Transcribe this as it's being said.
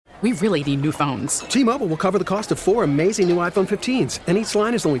We really need new phones. T-Mobile will cover the cost of 4 amazing new iPhone 15s, and each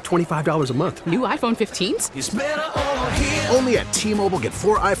line is only $25 a month. New iPhone 15s? It's better over here. Only at T-Mobile, get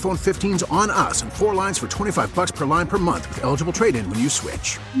 4 iPhone 15s on us and 4 lines for $25 per line per month with eligible trade-in when you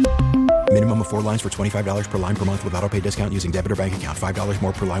switch. Minimum of 4 lines for $25 per line per month with autopay discount using debit or bank account. $5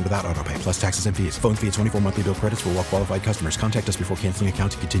 more per line without autopay, plus taxes and fees. Phone fee at 24 monthly bill credits for well-qualified customers. Contact us before canceling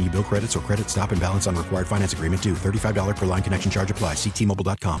account to continue bill credits or credit stop and balance on required finance agreement due. $35 per line connection charge applies. See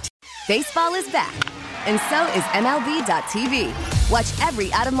T-Mobile.com. Baseball is back, and so is MLB.tv. Watch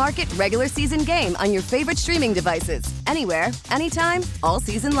every out-of-market regular season game on your favorite streaming devices. Anywhere, anytime, all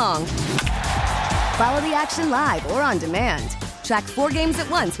season long. Follow the action live or on demand. Track 4 games at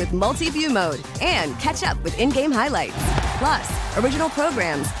once with multi-view mode and catch up with in-game highlights. Plus, original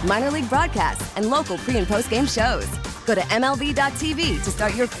programs, minor league broadcasts, and local pre- and post-game shows. Go to MLB.tv to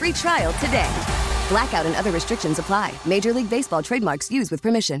start your free trial today. Blackout and other restrictions apply. Major League Baseball trademarks used with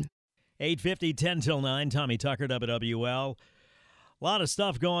permission. 8:50, 10 till 9. Tommy Tucker, WWL. A lot of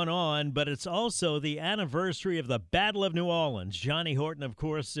stuff going on, but it's also the anniversary of the Battle of New Orleans. Johnny Horton, of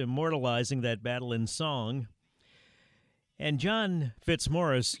course, immortalizing that battle in song. And John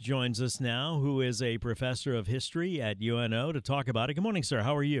Fitzmorris joins us now, who is a professor of history at UNO, to talk about it. Good morning, sir.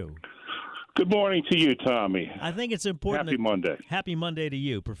 How are you? Good morning to you, Tommy. I think it's important. Happy Monday. Happy Monday to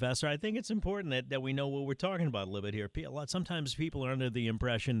you, Professor. I think it's important that we know what we're talking about a little bit here. Sometimes people are under the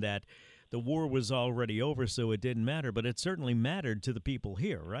impression that the war was already over, so it didn't matter, but it certainly mattered to the people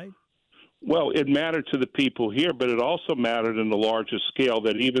here, right? Well, it mattered to the people here, but it also mattered in the larger scale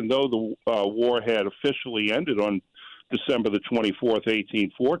that even though the war had officially ended on December the 24th,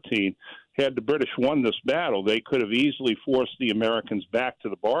 1814, had the British won this battle, they could have easily forced the Americans back to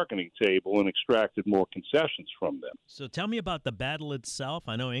the bargaining table and extracted more concessions from them. So tell me about the battle itself.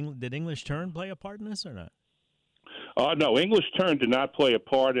 I know, did English turn play a part in this or not? No, English turn did not play a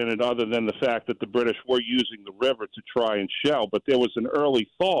part in it other than the fact that the British were using the river to try and shell, but there was an early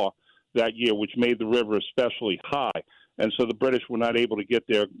thaw that year which made the river especially high, and so the British were not able to get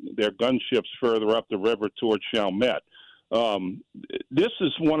their gunships further up the river towards Chalmette. This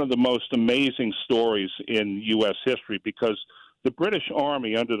is one of the most amazing stories in U.S. history because the British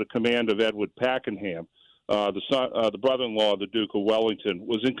Army, under the command of Edward Pakenham, the brother-in-law of the Duke of Wellington,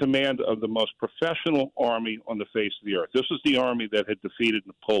 was in command of the most professional army on the face of the earth. This was the army that had defeated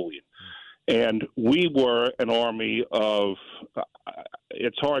Napoleon. And we were an army of,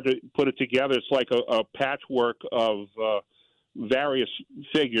 it's hard to put it together, it's like a patchwork of various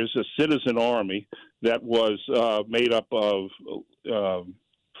figures, a citizen army that was made up of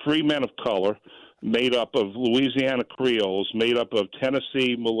free men of color, made up of Louisiana Creoles, made up of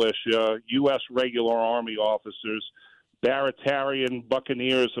Tennessee militia, U.S. regular army officers, Baratarian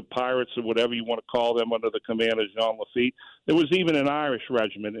buccaneers or pirates or whatever you want to call them under the command of Jean Lafitte. There was even an Irish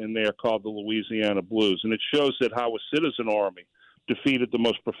regiment in there called the Louisiana Blues, and it shows that how a citizen army defeated the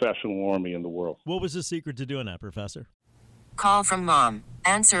most professional army in the world. What was the secret to doing that, Professor? Call from mom.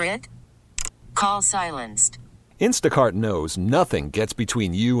 Answer it. Call silenced. Instacart knows nothing gets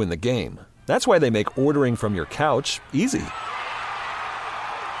between you and the game. That's why they make ordering from your couch easy.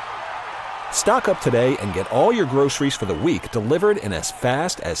 Stock up today and get all your groceries for the week delivered in as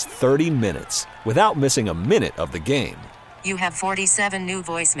fast as 30 minutes without missing a minute of the game. You have 47 new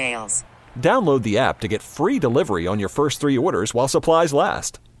voicemails. Download the app to get free delivery on your first 3 orders while supplies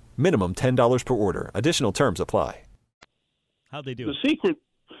last. Minimum $10 per order. Additional terms apply. How'd they do it? The secret,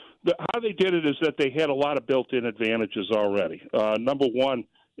 how they did it is that they had a lot of built-in advantages already. Number one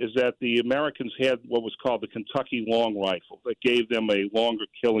is that the Americans had what was called the Kentucky long rifle that gave them a longer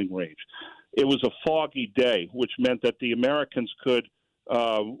killing range. It was a foggy day, which meant that the Americans could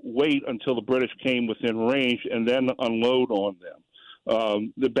wait until the British came within range and then unload on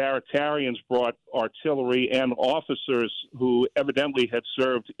them. The Baratarians brought artillery and officers who evidently had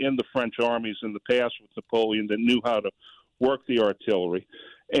served in the French armies in the past with Napoleon that knew how to work the artillery.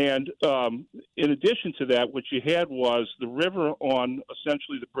 And in addition to that, what you had was the river on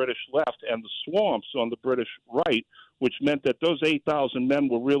essentially the British left and the swamps on the British right, which meant that those 8,000 men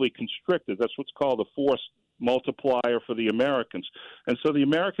were really constricted. That's what's called a force multiplier for the Americans. And so the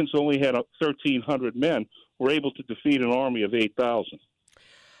Americans only had 1,300 men, were able to defeat an army of 8,000.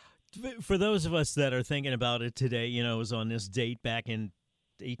 For those of us that are thinking about it today, you know, it was on this date back in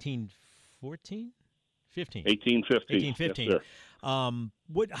 1814? 15. 1815. 1815. Yes, sir.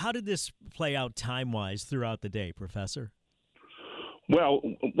 How did this play out time-wise throughout the day, Professor? Well,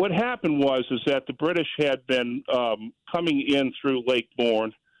 what happened was that the British had been coming in through Lake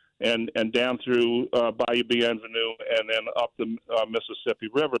Bourne and down through Bayou Bienvenue and then up the Mississippi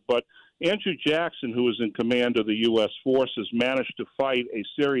River. But Andrew Jackson, who was in command of the U.S. forces, managed to fight a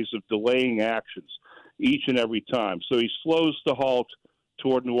series of delaying actions each and every time. So he slows the halt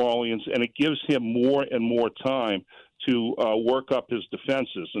toward New Orleans, and it gives him more and more time to work up his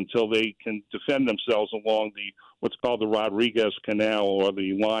defenses until they can defend themselves along what's called the Rodriguez Canal, or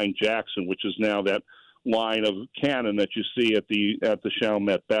the Line Jackson, which is now that line of cannon that you see at the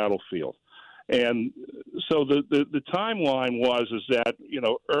Chalmette battlefield. And so the timeline is that,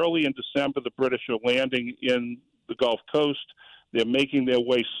 early in December, the British are landing in the Gulf Coast. They're making their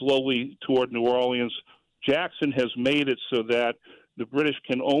way slowly toward New Orleans. Jackson has made it so that the British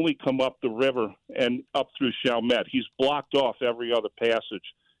can only come up the river and up through Chalmette. He's blocked off every other passage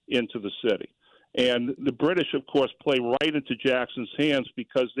into the city. And the British, of course, play right into Jackson's hands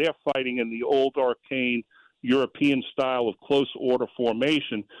because they're fighting in the old arcane European style of close order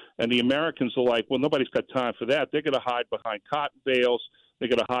formation. And the Americans are like, well, nobody's got time for that. They're going to hide behind cotton bales. They're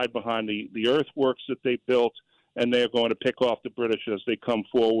going to hide behind the earthworks that they built. And they're going to pick off the British as they come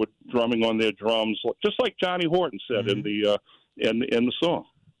forward, drumming on their drums, just like Johnny Horton said in the song.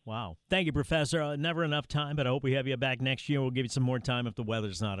 Wow. Thank you, Professor. Never enough time, but I hope we have you back next year. We'll give you some more time if the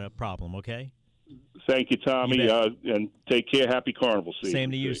weather's not a problem, okay? Thank you, Tommy, and take care. Happy Carnival season.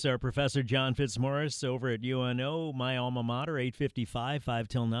 Same to you, sir. Professor John Fitzmorris over at UNO, my alma mater, 855, 5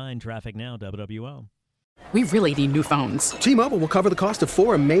 till 9, traffic now, WWL. We really need new phones. T-Mobile will cover the cost of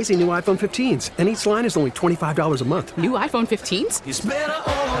 4 amazing new iPhone 15s, and each line is only $25 a month. New iPhone 15s? It's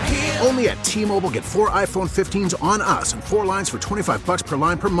better over here. Only at T-Mobile, get 4 iPhone 15s on us and 4 lines for $25 per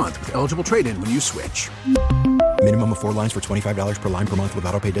line per month with eligible trade-in when you switch. Minimum of 4 lines for $25 per line per month with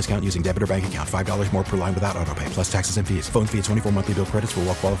autopay discount using debit or bank account. $5 more per line without autopay, plus taxes and fees. Phone fee at 24 monthly bill credits for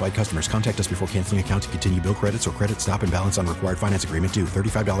well-qualified customers. Contact us before canceling account to continue bill credits or credit stop and balance on required finance agreement due.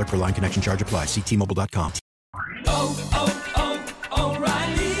 $35 per line connection charge applies. See T-Mobile.com.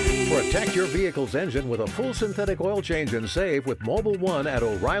 O'Reilly. Protect your vehicle's engine with a full synthetic oil change and save with Mobil 1 at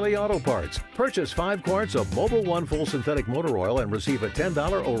O'Reilly Auto Parts. Purchase 5 quarts of Mobil 1 full synthetic motor oil and receive a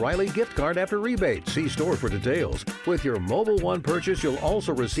 $10 O'Reilly gift card after rebate. See store for details. With your Mobil 1 purchase, you'll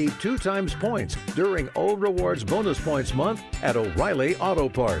also receive 2 times points during O Rewards Bonus Points Month at O'Reilly Auto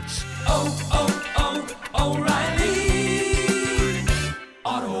Parts. O'Reilly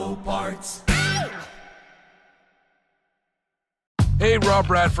Auto Parts. Hey, Rob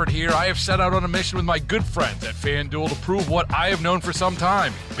Bradford here. I have set out on a mission with my good friends at FanDuel to prove what I have known for some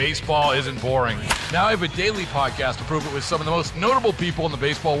time. Baseball isn't boring. Now I have a daily podcast to prove it with some of the most notable people in the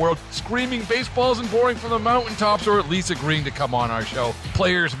baseball world, screaming baseball isn't boring from the mountaintops, or at least agreeing to come on our show.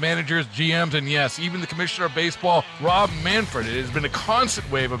 Players, managers, GMs, and yes, even the commissioner of baseball, Rob Manfred. It has been a constant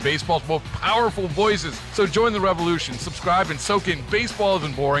wave of baseball's most powerful voices. So join the revolution. Subscribe and soak in Baseball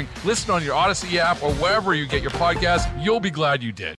Isn't Boring. Listen on your Odyssey app or wherever you get your podcasts. You'll be glad you did.